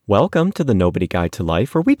Welcome to the Nobody Guide to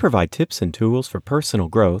Life, where we provide tips and tools for personal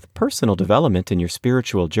growth, personal development in your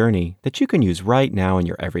spiritual journey that you can use right now in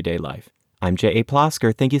your everyday life. I'm J.A.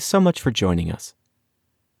 Plosker. Thank you so much for joining us.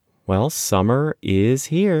 Well, summer is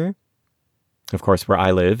here. Of course, where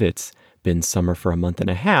I live, it's been summer for a month and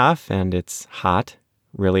a half, and it's hot,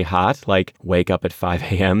 really hot, like wake up at 5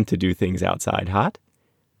 a.m. to do things outside hot.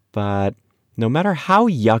 But no matter how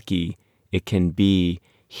yucky it can be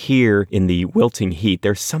here in the wilting heat,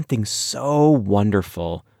 there's something so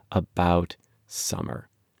wonderful about summer.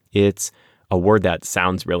 It's a word that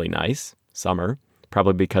sounds really nice, summer,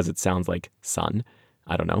 probably because it sounds like sun.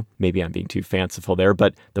 I don't know, maybe I'm being too fanciful there,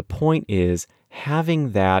 but the point is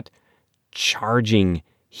having that charging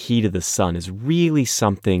heat of the sun is really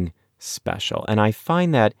something special. And I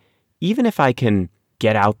find that even if I can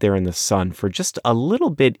get out there in the sun for just a little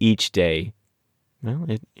bit each day, well,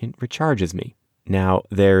 it recharges me. Now,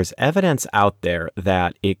 there's evidence out there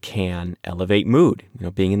that it can elevate mood.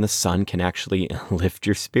 Being in the sun can actually lift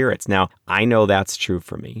your spirits. Now, I know that's true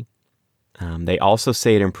for me. They also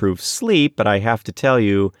say it improves sleep, but I have to tell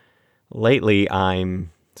you, lately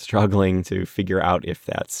I'm struggling to figure out if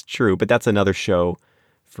that's true. But that's another show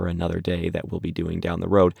for another day that we'll be doing down the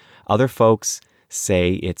road. Other folks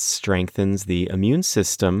say it strengthens the immune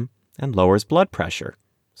system and lowers blood pressure.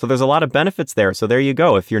 So there's a lot of benefits there. So there you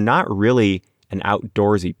go. If you're not really an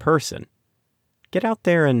outdoorsy person, get out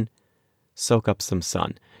there and soak up some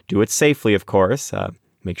sun. Do it safely, of course.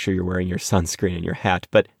 Make sure you're wearing your sunscreen and your hat,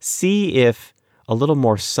 but see if a little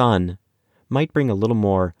more sun might bring a little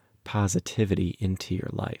more positivity into your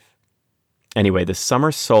life. Anyway, the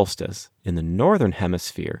summer solstice in the northern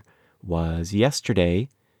hemisphere was yesterday,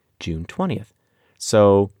 June 20th.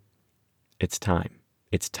 So it's time.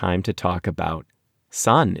 It's time to talk about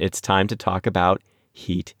sun. It's time to talk about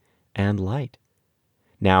heat and light.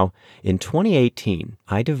 Now, in 2018,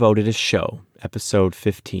 I devoted a show, episode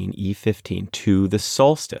 15, E15, to the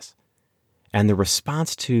solstice. And the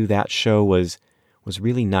response to that show was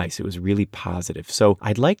really nice. It was really positive. So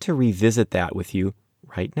I'd like to revisit that with you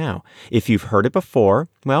right now. If you've heard it before,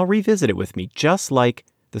 well, revisit it with me. Just like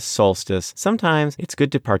the solstice, sometimes it's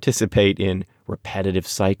good to participate in repetitive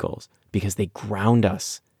cycles because they ground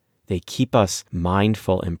us. They keep us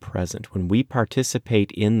mindful and present. When we participate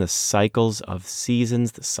in the cycles of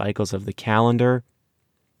seasons, the cycles of the calendar,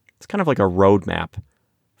 it's kind of like a roadmap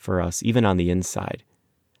for us, even on the inside.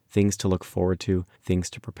 Things to look forward to, things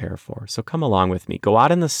to prepare for. So come along with me. Go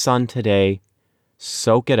out in the sun today,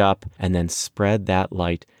 soak it up, and then spread that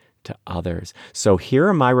light to others. So here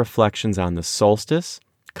are my reflections on the solstice,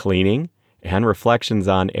 cleaning, and reflections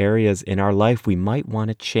on areas in our life we might want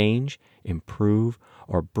to change, improve,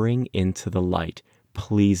 or bring into the light.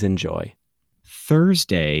 Please enjoy.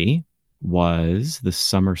 Thursday was the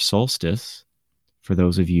summer solstice for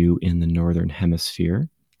those of you in the northern hemisphere,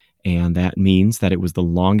 and that means that it was the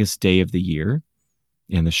longest day of the year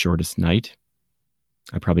and the shortest night.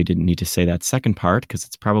 I probably didn't need to say that second part because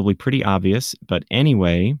it's probably pretty obvious, but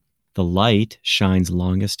anyway, the light shines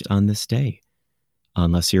longest on this day,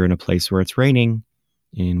 unless you're in a place where it's raining,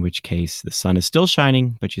 in which case the sun is still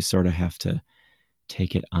shining, but you sort of have to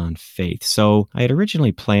take it on faith. So I had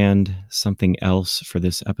originally planned something else for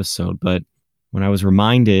this episode, but when I was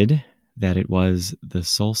reminded that it was the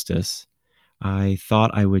solstice, I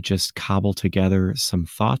thought I would just cobble together some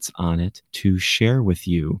thoughts on it to share with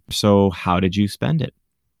you. So how did you spend it?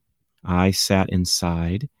 I sat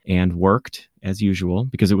inside and worked as usual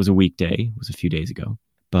because it was a weekday. It was a few days ago.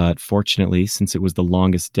 But fortunately, since it was the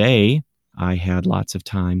longest day, I had lots of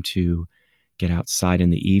time to get outside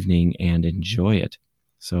in the evening and enjoy it.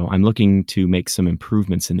 So I'm looking to make some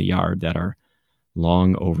improvements in the yard that are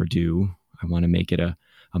long overdue. I want to make it a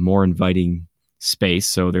more inviting space.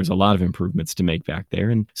 So there's a lot of improvements to make back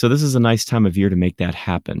there. And so this is a nice time of year to make that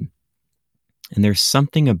happen. And there's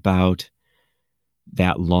something about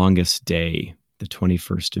that longest day, the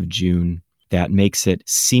 21st of June, that makes it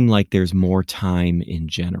seem like there's more time in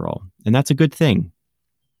general. And that's a good thing.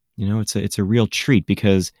 It's a real treat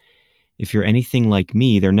because if you're anything like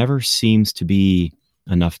me, there never seems to be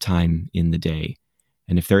enough time in the day.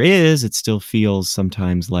 And if there is, it still feels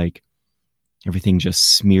sometimes like everything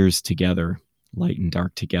just smears together, light and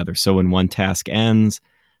dark together. So when one task ends,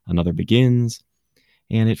 another begins,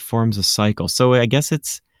 and it forms a cycle. So I guess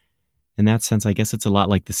in that sense, it's a lot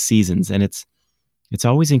like the seasons, and it's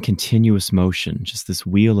always in continuous motion, just this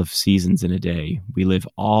wheel of seasons in a day. We live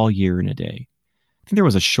all year in a day. I think there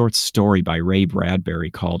was a short story by Ray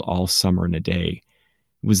Bradbury called All Summer in a Day.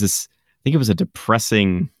 It was a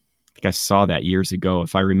depressing, I think I saw that years ago.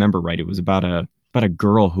 If I remember right, it was about a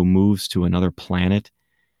girl who moves to another planet.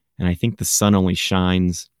 And I think the sun only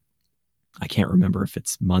shines I can't remember if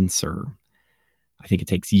it's months or I think it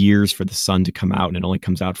takes years for the sun to come out and it only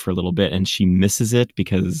comes out for a little bit. And she misses it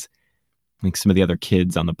because I think some of the other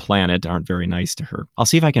kids on the planet aren't very nice to her. I'll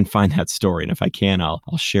see if I can find that story. And if I can, I'll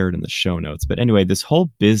share it in the show notes. But anyway, this whole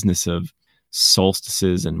business of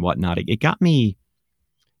solstices and whatnot, it got me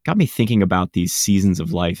thinking about these seasons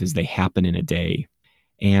of life as they happen in a day.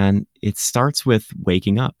 And it starts with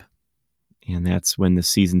waking up. And that's when the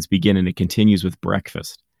seasons begin, and it continues with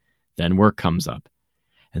breakfast. Then work comes up.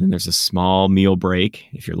 And then there's a small meal break,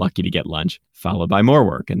 if you're lucky to get lunch, followed by more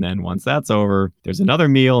work. And then once that's over, there's another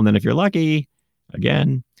meal. And then if you're lucky,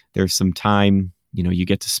 again, there's some time, you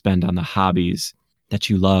get to spend on the hobbies that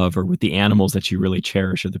you love or with the animals that you really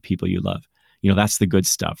cherish or the people you love. That's the good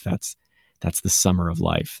stuff. That's the summer of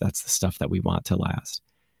life. That's the stuff that we want to last.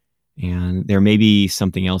 And there may be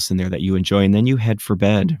something else in there that you enjoy. And then you head for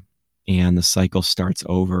bed and the cycle starts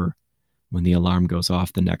over when the alarm goes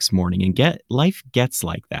off the next morning. And life gets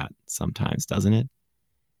like that sometimes, doesn't it?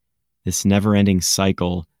 This never-ending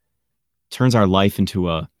cycle turns our life into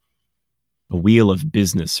a wheel of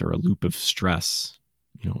business or a loop of stress,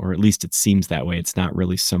 or at least it seems that way. It's not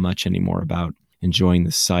really so much anymore about enjoying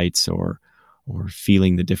the sights or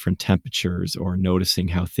feeling the different temperatures or noticing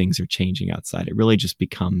how things are changing outside. It really just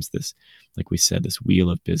becomes this, like we said, this wheel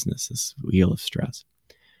of business, this wheel of stress.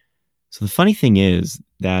 So the funny thing is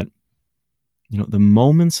that the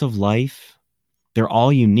moments of life, they're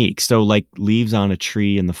all unique. So like leaves on a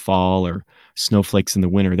tree in the fall or snowflakes in the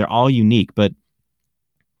winter, they're all unique. But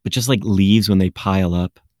just like leaves when they pile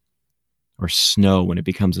up or snow when it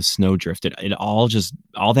becomes a snowdrift, all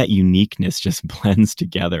that uniqueness just blends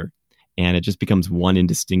together and it just becomes one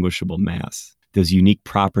indistinguishable mass. Those unique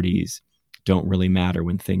properties don't really matter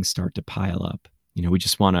when things start to pile up. We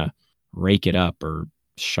just want to rake it up or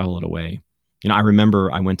shovel it away. I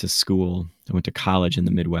remember I went to college in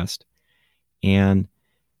the Midwest, and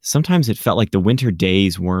sometimes it felt like the winter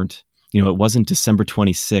days weren't, it wasn't December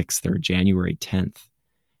 26th or January 10th.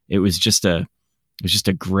 It was just a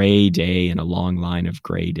gray day and a long line of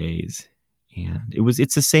gray days. And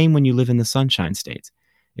it's the same when you live in the Sunshine States.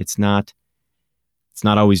 It's not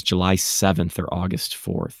always July 7th or August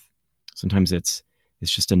 4th. Sometimes it's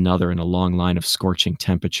just another in a long line of scorching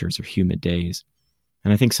temperatures or humid days.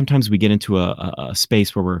 And I think sometimes we get into a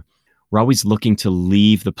space where we're always looking to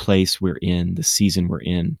leave the place we're in, the season we're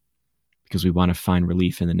in, because we want to find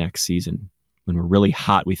relief in the next season. When we're really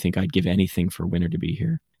hot, we think I'd give anything for winter to be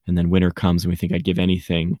here. And then winter comes and we think I'd give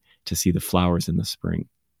anything to see the flowers in the spring.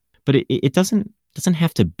 But it doesn't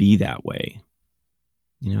have to be that way.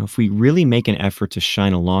 If we really make an effort to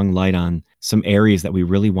shine a long light on some areas that we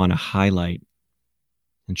really want to highlight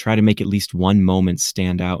and try to make at least one moment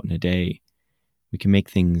stand out in a day, we can make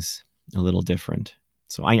things a little different.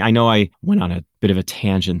 So I know I went on a bit of a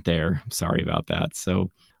tangent there. I'm sorry about that.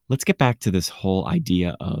 So let's get back to this whole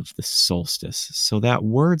idea of the solstice. So that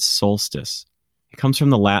word solstice, it comes from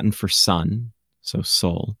the Latin for sun, so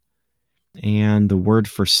sol, and the word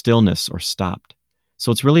for stillness or stopped.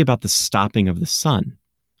 So it's really about the stopping of the sun.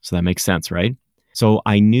 So that makes sense, right? So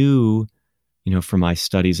I knew, from my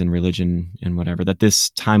studies in religion and whatever, that this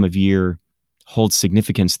time of year holds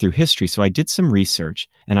significance through history. So I did some research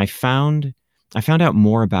and I found out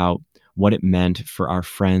more about what it meant for our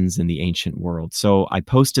friends in the ancient world. So I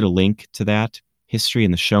posted a link to that history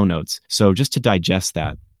in the show notes. So just to digest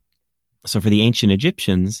that. So for the ancient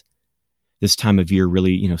Egyptians, this time of year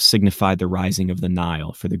really, signified the rising of the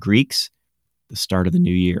Nile. For the Greeks, the start of the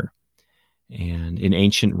new year. And in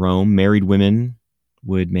ancient Rome, married women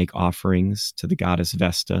would make offerings to the goddess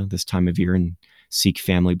Vesta this time of year and seek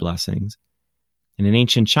family blessings. And in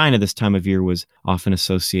ancient China, this time of year was often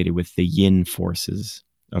associated with the yin forces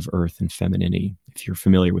of earth and femininity, if you're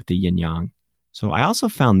familiar with the yin-yang. So I also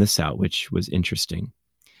found this out, which was interesting,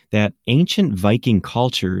 that ancient Viking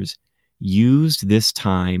cultures used this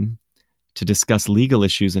time to discuss legal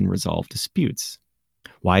issues and resolve disputes.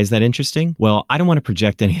 Why is that interesting? Well, I don't want to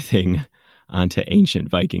project anything onto ancient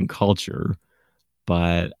Viking culture,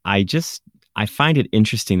 but I find it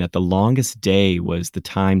interesting that the longest day was the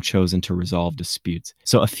time chosen to resolve disputes.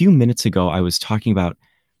 So a few minutes ago, I was talking about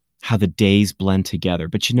how the days blend together.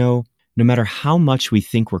 But no matter how much we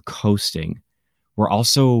think we're coasting, we're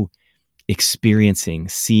also experiencing,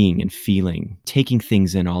 seeing, and feeling, taking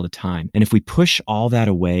things in all the time. And if we push all that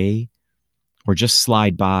away or just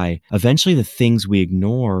slide by, eventually the things we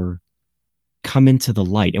ignore come into the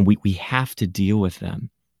light and we have to deal with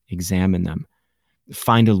them, examine them,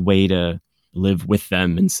 find a way to live with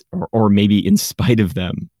them or maybe in spite of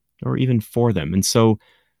them or even for them. And so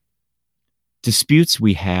disputes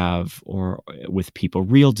we have or with people,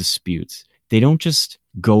 real disputes, they don't just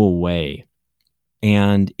go away.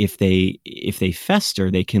 And if they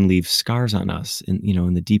fester, they can leave scars on us in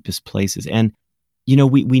the deepest places. And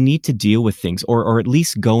we need to deal with things, or at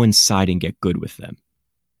least go inside and get good with them.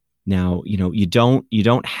 Now, you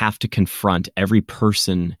don't have to confront every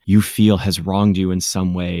person you feel has wronged you in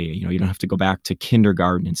some way. You don't have to go back to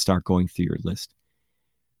kindergarten and start going through your list.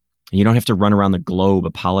 And you don't have to run around the globe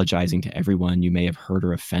apologizing to everyone you may have hurt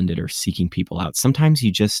or offended or seeking people out. Sometimes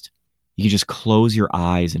you just close your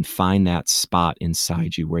eyes and find that spot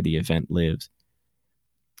inside you where the event lives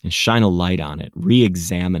and shine a light on it,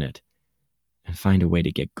 re-examine it, and find a way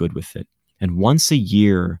to get good with it. And once a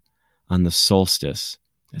year on the solstice,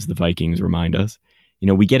 as the Vikings remind us,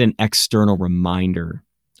 we get an external reminder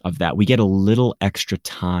of that. We get a little extra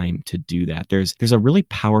time to do that. There's a really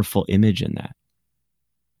powerful image in that.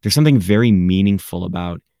 There's something very meaningful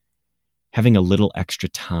about having a little extra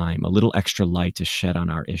time, a little extra light to shed on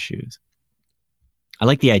our issues. I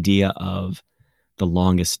like the idea of the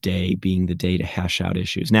longest day being the day to hash out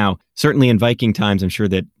issues. Now, certainly in Viking times, I'm sure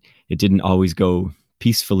that it didn't always go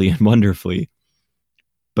peacefully and wonderfully,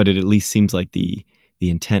 but it at least seems like the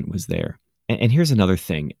intent was there. And here's another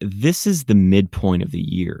thing. This is the midpoint of the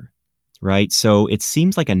year, right? So it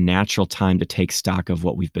seems like a natural time to take stock of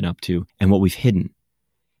what we've been up to and what we've hidden,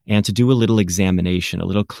 and to do a little examination, a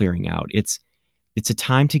little clearing out. It's a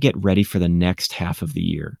time to get ready for the next half of the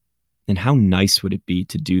year. And how nice would it be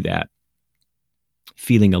to do that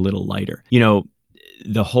feeling a little lighter?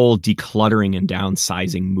 The whole decluttering and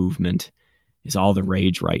downsizing movement is all the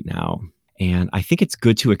rage right now. And I think it's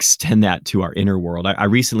good to extend that to our inner world. I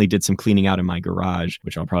recently did some cleaning out in my garage,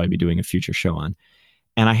 which I'll probably be doing a future show on.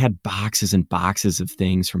 And I had boxes and boxes of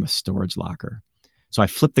things from a storage locker. So I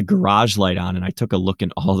flipped the garage light on and I took a look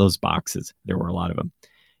in all those boxes. There were a lot of them.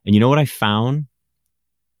 And you know what I found?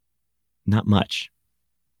 Not much.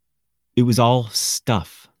 It was all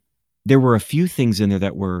stuff. There were a few things in there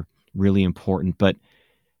that were really important, but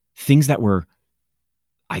things that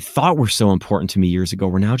I thought were so important to me years ago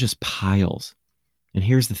were now just piles. And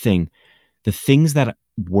here's the thing. The things that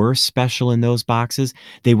were special in those boxes,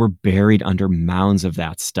 they were buried under mounds of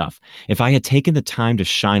that stuff. If I had taken the time to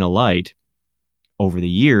shine a light over the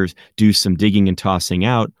years, do some digging and tossing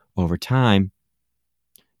out over time,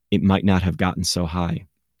 it might not have gotten so high.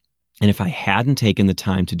 And if I hadn't taken the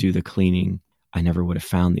time to do the cleaning, I never would have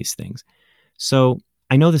found these things. So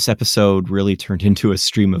I know this episode really turned into a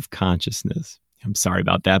stream of consciousness. I'm sorry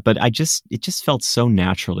about that, but it just felt so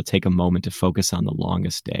natural to take a moment to focus on the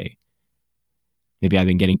longest day. Maybe I've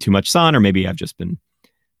been getting too much sun, or maybe I've just been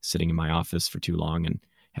sitting in my office for too long and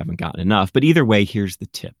haven't gotten enough. But either way, here's the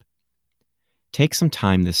tip. Take some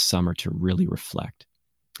time this summer to really reflect.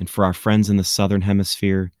 And for our friends in the Southern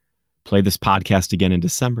Hemisphere, play this podcast again in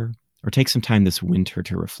December, or take some time this winter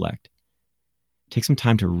to reflect. Take some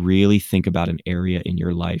time to really think about an area in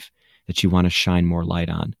your life that you want to shine more light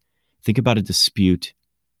on. Think about a dispute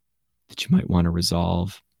that you might want to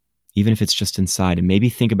resolve, even if it's just inside, and maybe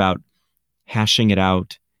think about hashing it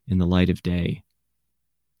out in the light of day.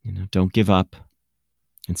 Don't give up,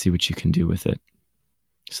 and see what you can do with it.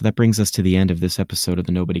 So that brings us to the end of this episode of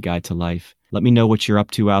the Nobody Guide to Life. Let me know what you're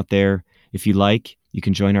up to out there. If you like, you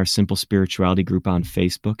can join our Simple Spirituality group on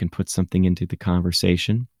Facebook and put something into the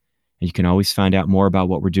conversation. And you can always find out more about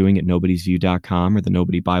what we're doing at nobodiesview.com or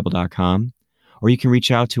thenobodybible.com. Or you can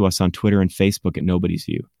reach out to us on Twitter and Facebook at Nobody's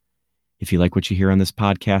View. If you like what you hear on this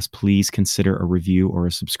podcast, please consider a review or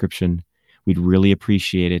a subscription. We'd really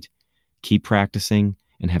appreciate it. Keep practicing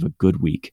and have a good week.